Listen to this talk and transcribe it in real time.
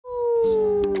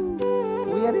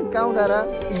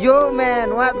Encounter यो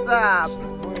man WhatsApp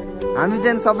हामी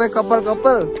चाहिँ सबै कपल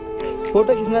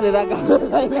फोटो खिच्न लिएर आएको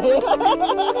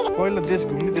पहिला देश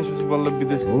घुम्ने त्यसपछि बल्ल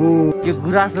विदेश हो यो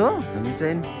गुरास हो हामी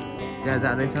चाहिँ त्यहाँ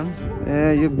जाँदैछौँ ए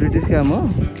यो ब्रिटिस क्याम हो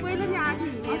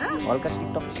हल्का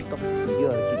टिकटक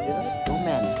भिडियोहरू खिचेर यो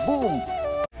म्यान बुम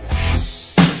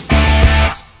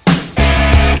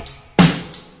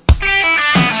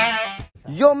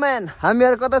यो म्यान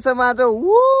हामीहरू कता छ आज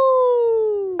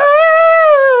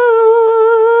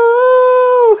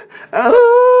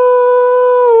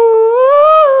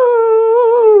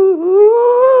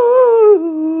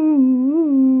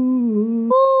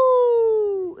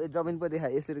जमिन पो देखा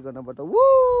यसरी गर्न पर्छ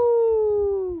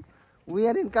वी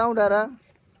आर इन काउन्टर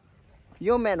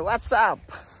यो म्यान व्हाट्सएप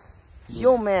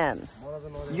यो म्यान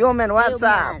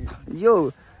व्हाट्सएप यो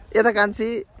यता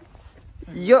कान्छी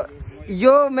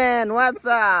यो म्यान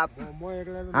व्हाट्सएप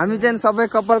हामी चाहिँ सबै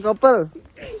कपल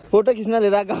फोटो खिच्न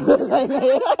लिएर आएको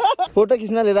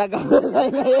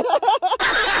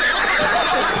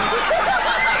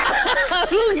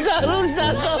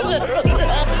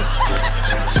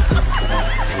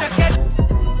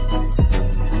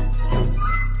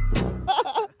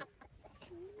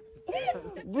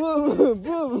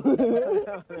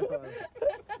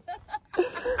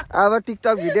अब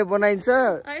टिकटक भिडियो बनाइन्छ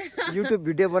युट्युब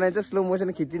भिडियो बनाइन्छ स्लो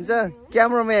मोसन खिचिन्छ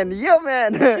क्यामराम्यान यो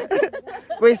म्यान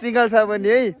कोही सिंगल छ भने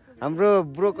है हाम्रो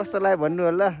ब्रो कस्तो लाग्यो भन्नु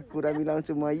होला कुरा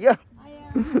मिलाउँछु म यो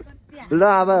ल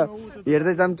अब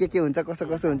हेर्दै जाम के हुन्छ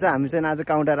कसो हुन्छ हामी चाहिँ आज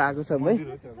काउन्टर आएको छौँ है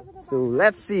सो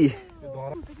लेट्स सी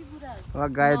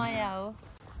गाइज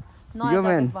यो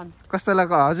म्यान कस्तो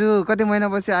लाग्यो हजुर कति महिना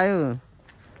पछि आयो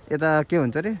यता के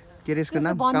हुन्छ रे के रे यसको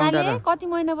नाम काउन्टर कति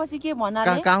महिना पछि के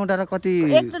भन्नाले काउन्टर कति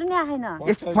एकचोटी नै आएन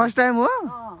फर्स्ट टाइम हो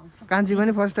कान्छी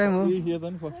पनि फर्स्ट टाइम हो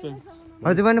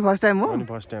हजुर पनि फर्स्ट टाइम हो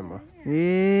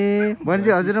ए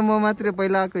भनेपछि हजुर म मात्रै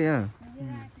पहिला आएको यहाँ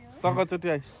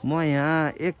म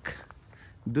यहाँ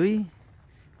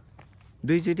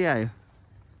दुईचोटि आयो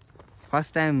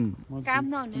फर्स्ट टाइम काम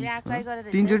नहुनेले ट्राई गरेर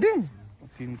तीनचोटि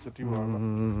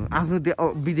आफ्नो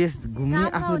विदेश घुम्ने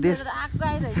आफ्नो देश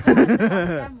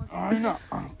हैन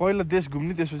पहिला देश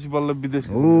घुम्ने त्यसपछि बल्ल विदेश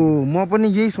हो म पनि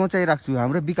यही सोचाइराख्छु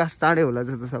हाम्रो विकास चाँडै होला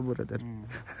जस्तो छ ब्रदर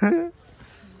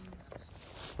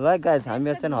ल गाइस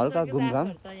हामीहरु चाहिँ हल्का घुमघाम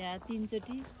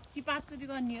तीनचोटि कि पाँचचोटि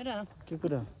गर्ने हो र के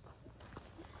कुरा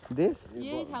देश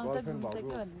यही ठाउँ त घुमिसक्यो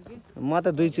भन्नु के म त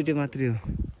दुईचोटि मात्रै हो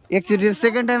एकचोटि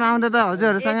सेकेन्ड टाइम आउँदा त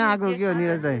हजुरहरुसँग आएको हो के हो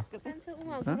निरज दाइ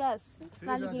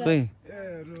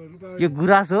यो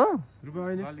गुरास हो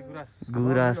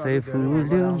गुरासै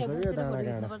फुल्यो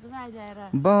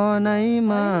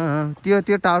बनाइमा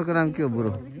त्यो टावरको नाम के हो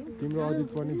बुढो तिम्रो अजित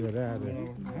पनि धेरै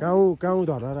आयो गाउँ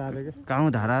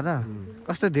धरा र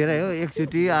कस्तो धेरै हो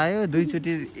एकचोटि आयो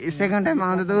दुईचोटि सेकेन्ड टाइम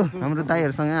आउँदा त हाम्रो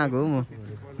दाइहरूसँगै आएको हो म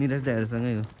निरज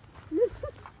दाइहरूसँगै हो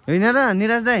होइन र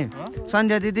निरज दाइ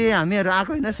सन्ध्या दिदी हामीहरू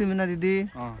आएको होइन सुमिना दिदी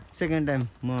सेकेन्ड टाइम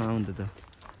म आउँदा त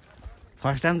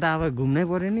फर्स्ट टाइम त अब घुम्नै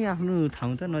पर्यो नि आफ्नो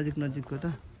ठाउँ त नजिकको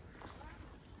त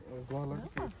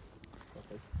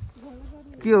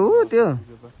के हो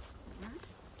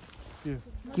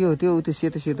त्यो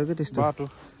सेतो के त्यस्तो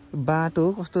बाटो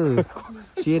कस्तो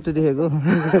सेतो देखेको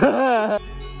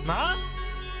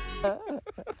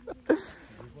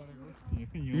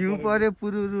हिउँ पर्यो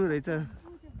पुरुरु रहेछ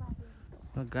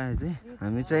गाई चाहिँ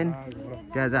हामी चाहिँ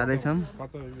त्यहाँ जाँदैछौँ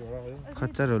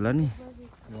खच्चर होला नि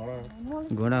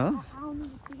घोडा हो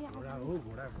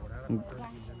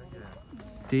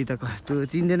त्यही त कस्तो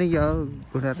चिन्दैन कि हो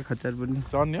घोडा र खच्चर पनि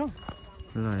चढ्ने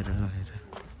लहेर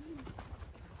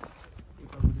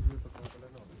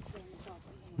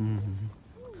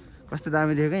कस्तो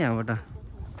दामी देखेको यहाँबाट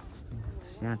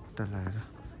स्याट लगाएर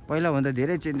पहिलाभन्दा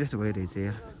धेरै चेन्जेस भइरहेछ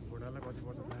यार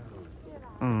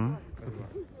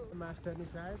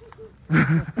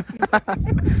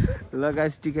ल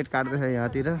गाइस टिकट काट्दैछ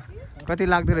यहाँतिर कति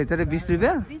लाग्दो रहेछ रे 20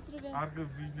 रुपियाँ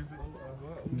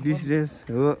 20 रेस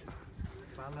हो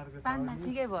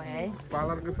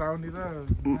पार्लरको साउनी र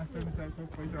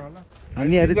पैसा होला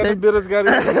हामीहरु चाहिँ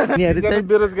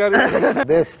बेरोजगारी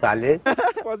देश साले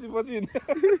पछि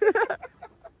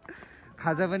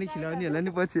खाजा पनि खिलाउने होला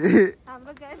नि पछि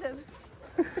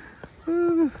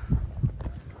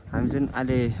हामी चाहिँ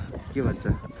अहिले के भन्छ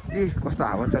कस्तो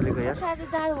हावा चलेको यार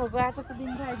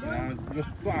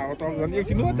यस्तो हावा चल्छ नि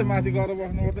एकछिन हो त्यो माथि गएर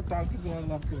बस्नुपर्छ टाल्की दुवार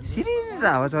लाग्छ सिरिर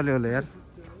हावा चल्यो होला यार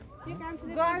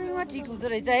गर्मीमा ठिक हुँदो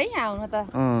रहेछ है यहाँ आउन त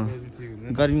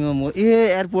गर्मीमा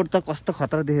एयरपोर्ट त कस्तो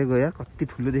खतरा देखेको यार कति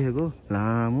ठुलो देखेको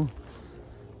लामो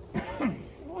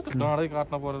डाँडै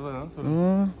काट्न परेर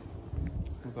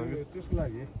त्यसको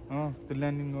लागि त्यो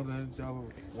ल्यान्डिङ गर्दाखेरि चाहिँ अब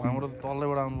वहाँबाट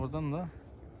तल्लैबाट आउनुपर्छ नि त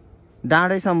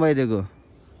डाँडै सम्भाइदिएको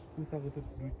उताको त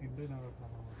 2-3 नगर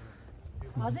थाहा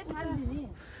हजुर थाल्दिनी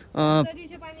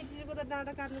रिसे पानी तिरेको त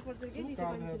डाँडा काट्नु पर्छ के रिसे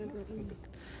पानी तिरेको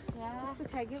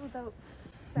छ के उता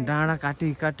डाँडा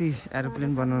काटी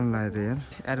एरोप्लेन बनाउन लाग्यो त यार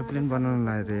एरोप्लेन बनाउन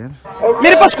लाग्यो त यार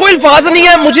मेरे पास कोई अल्फाज नहीं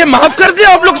है मुझे माफ कर दे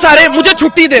आप लोग सारे मुझे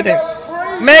छुट्टी दे दे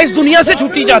मैं इस दुनिया से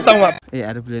छुट्टी चाहता हूँ ए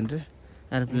एरोप्लेन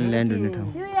ल्यान्ड हुने ठाउँ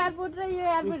यो एयरपोर्ट र यो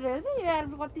एयरपोर्ट हेर्नु यो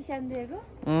एयरपोर्ट कति सानो दिएको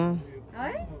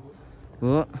है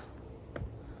हो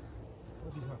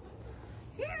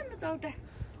सानो चौटा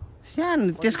सानो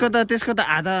त्यसको त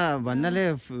आधा भन्नाले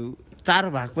 4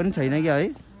 भाग पनि छैन कि है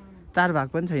 4 भाग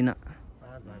पनि छैन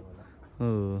हो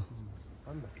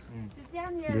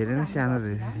धेरै नै सानो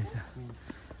रहेछ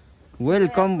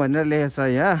वेलकम भनेर लेखेको छ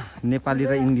यहाँ नेपाली र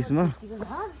इङ्ग्लिसमा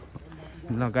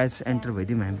ल गाइस एन्टर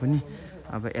भइदिउँ हामी पनि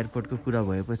अब एयरपोर्टको कुरा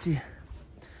भएपछि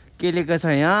के लेखेको छ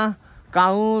यहाँ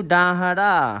काउ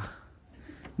डाँडा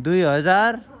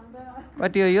 2000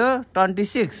 कति हो यो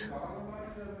 26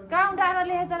 गाउँ डाँडा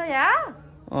लेखेछ र यहाँ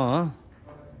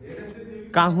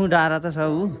काहु डाँडा त छ ऊ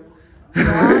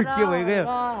के भइगयो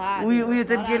उयो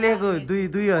चाहिँ के लेखेको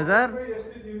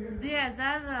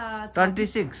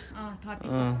 2026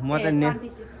 म त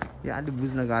यो अलिक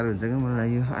बुझ्न गाह्रो हुन्छ क्या मलाई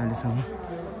यो अहिलेसम्म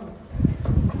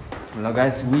ल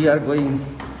गाइस वी आर गोइङ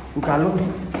उकालो है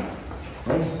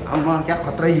आमा क्या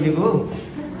खतरा हिलेको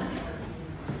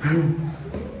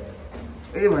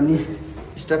ए भन्ने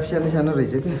स्टेप सानो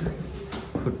रहेछ क्या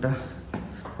खुट्टा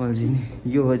अल्झिने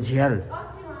यो हो झ्याल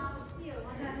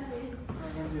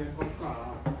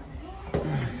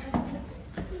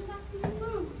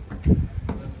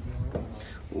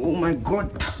ओ माई गॉड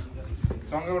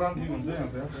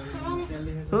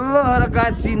ल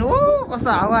गाछिन ओ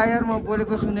कस्तो हावा यार म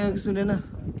बोलेको सुनेन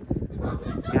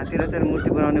यहाँतिर चाहिँ मूर्ति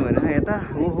बनाउने भनेर यता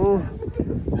ओहो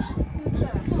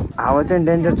हावा चाहिँ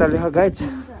डेन्जर चलेको गाइज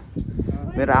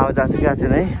मेरो आवाज आएको छ कि आएको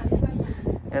छैन है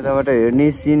यताबाट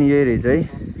हेर्ने सिन यही रहेछ है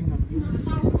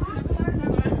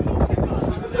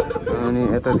अनि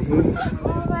यतादेखि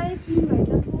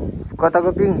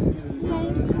कताको पिङ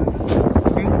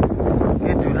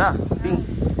ए झुला पिङ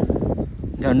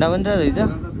झन्डा पनि रहेछ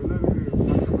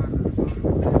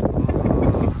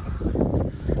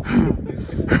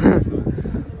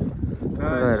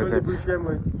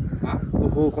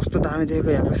ओहो कस्तो दामी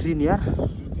देखेको यहाँको सिन यार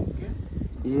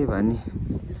ए भनी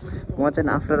म चाहिँ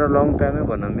आफ्टर अ लङ टाइमै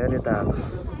भनौँ यार यता आएको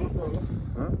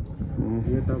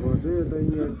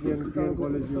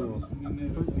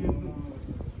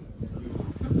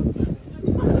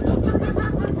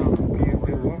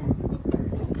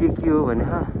के हो भने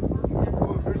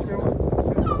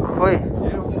खोइ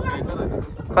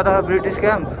कता ब्रिटिश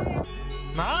क्याम्प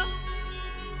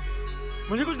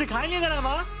मुझे कुछ दिखाई नहीं दे रहा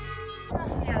माँ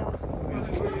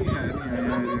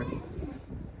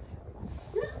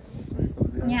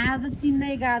यहाँ त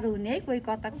चिन्नै गाह्रो हुने है कोही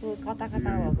कता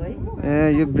भएको है ए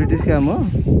यो ब्रिटिश क्याम्प हो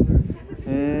ए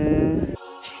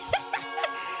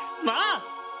माँ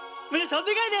मुझे सब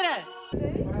दिखाई दे रहा है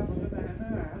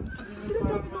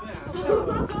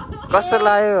कस्तो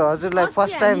लाग्यो हजुरलाई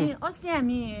फर्स्ट टाइम अस्ति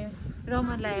हामी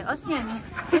रमनलाई अस्ति हामी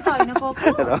यता होइन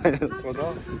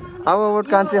How about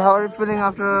Kanchi? How are you feeling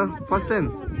after first time?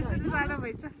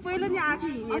 पहिलो नि आएको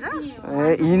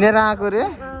हिँडेर हिँडेर आएको रे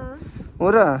हो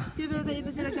र त्यो बेला त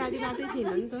यतातिर गाडी बाटै थिएन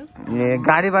नि त ए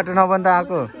गाडी बाटो नबन्दा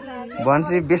आएको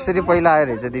भनेपछि बेसरी पहिला आयो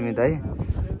रहेछ तिमी त है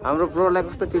हाम्रो ब्रोलाई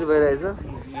कस्तो फिल भइरहेछ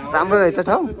राम्रो रहेछ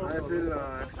ठाउँ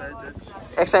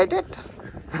एक्साइटेड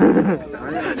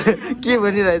के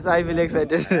भनिरहेछ आई फिल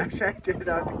एक्साइटेड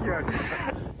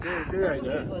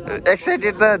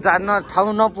एक्साइटेड त जान्न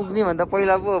ठाउँ नपुग्ने भन्दा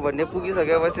पहिला पो भन्ने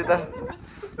पुगिसकेपछि त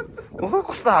ओहो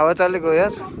कस्तो हावा चलेको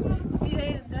यार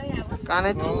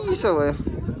कानै चिसो भयो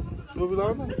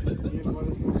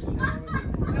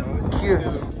के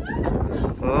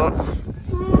हो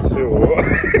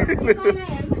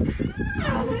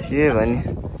के भने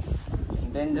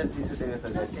डेन्जर चिसो देखेछ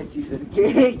चिसो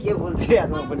के बोल्छु यार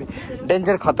म पनि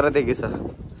डेन्जर खतरा देखेछ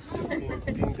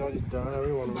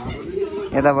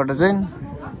यताबाट चाहिँ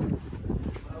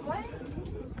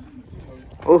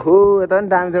ओहो यता पनि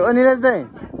दामी थियो निरज दाइ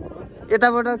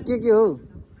यताबाट के हो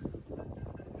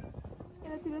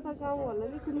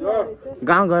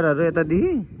गाउँघरहरू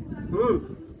यतादेखि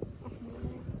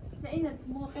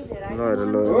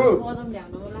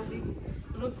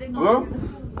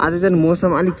आज चाहिँ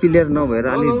मौसम अलिक क्लियर नभएर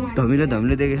अलिक धमिलो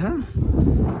देखेछ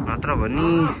नत्र भने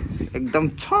एकदम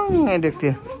छङ्गै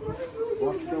देख्थ्यो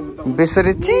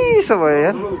बेसरी चिसो भयो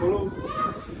यार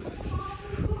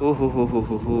ओहो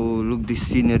हो लुक दिस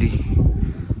सिनरी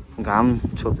घाम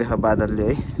छोपेको बादलले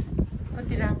है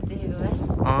कति राम्रो देखेको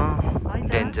है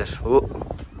डेन्जर हो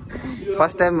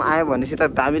फर्स्ट टाइम आयो भनेपछि त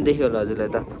दामी देख्यो होला हजुरलाई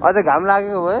त। अझ घाम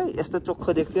लागेको भए यस्तो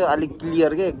चोखो देख्थ्यो, अलिक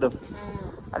क्लियर के एकदम,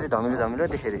 अलिक धमिलो धमिलो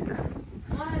देखाइरहेछ।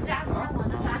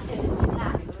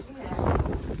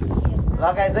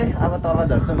 लगाए चाहिँ अब तल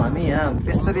झर्छौँ हामी। यहाँ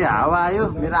बेसरी हावा आयो,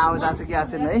 मेरो आवाज आएको छ कि आएको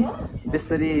छैन है,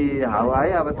 बेसरी हावा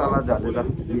आयो। अब तल झरेर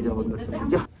भिडियो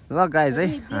गर्नुपर्छ। ल गाइज है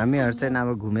हामीहरू चाहिँ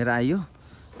अब घुमेर आयो।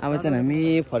 अब चाहिँ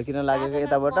हामी फर्किन लागेको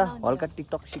यताबाट हल्का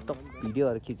टिकटक सिकटक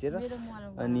भिडियोहरू खिचेर,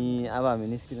 अनि अब हामी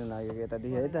निस्किन लागेको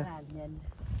यतादेखि है त।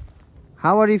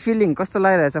 How are you feeling? कस्तो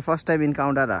लागिरहेछ फर्स्ट टाइम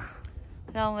इन्काउन्टर?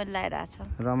 रमाइलो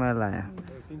लागिरहेछ। रमाइलो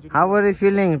लाग्यो। How are you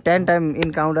feeling 10 time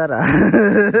encounter?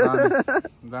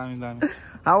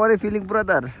 How are you feeling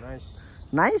brother?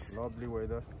 Nice.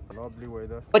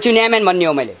 पछि न्यायम्यान भन्ने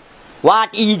हो मैले, वाट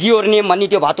इज योर नेम भन्ने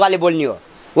त्यो भतुवाले बोल्ने हो।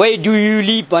 वे डु यु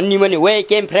लिभ भन्ने भने वे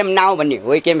केम फ्रम नाउ भन्ने,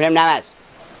 वे केम फ्रम नाउ।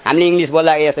 हामीले इङ्ग्लिस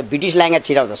बोल्दा यस्तो British language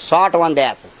छिराउँछ, short one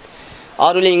that.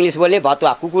 अरूले इङ्ग्लिस बोले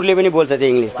भतुवा, कुकुरले पनि बोल्छ त्यो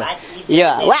इङ्ग्लिस त। यो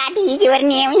what is your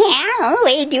name,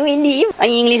 way do you live,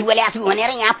 अनि इङ्ग्लिस बोलेको छु भनेर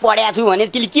यहाँ पढेको छु भनेर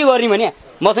त्यसले के गर्ने भने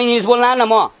मसँग इङ्ग्लिस बोल्न न,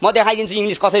 म देखाइदिन्छु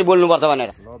इङ्ग्लिस कसरी बोल्नुपर्छ भनेर।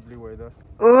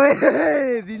 ओए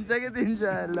दिन्छ के दिन्छ।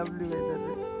 Lovely weather.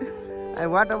 And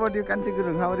what about you, Kancha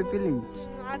Guru? How are you feeling?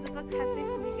 आज त खासै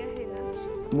खुलेको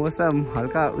छैन। मौसम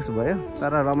हल्का उस भयो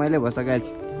तर रमाइलो भएछ गाइज।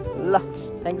 ल,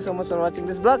 thank you so much for watching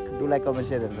this blog. Do like, comment,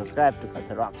 share and subscribe to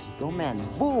culture रक्स. ghumgham.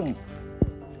 Boom.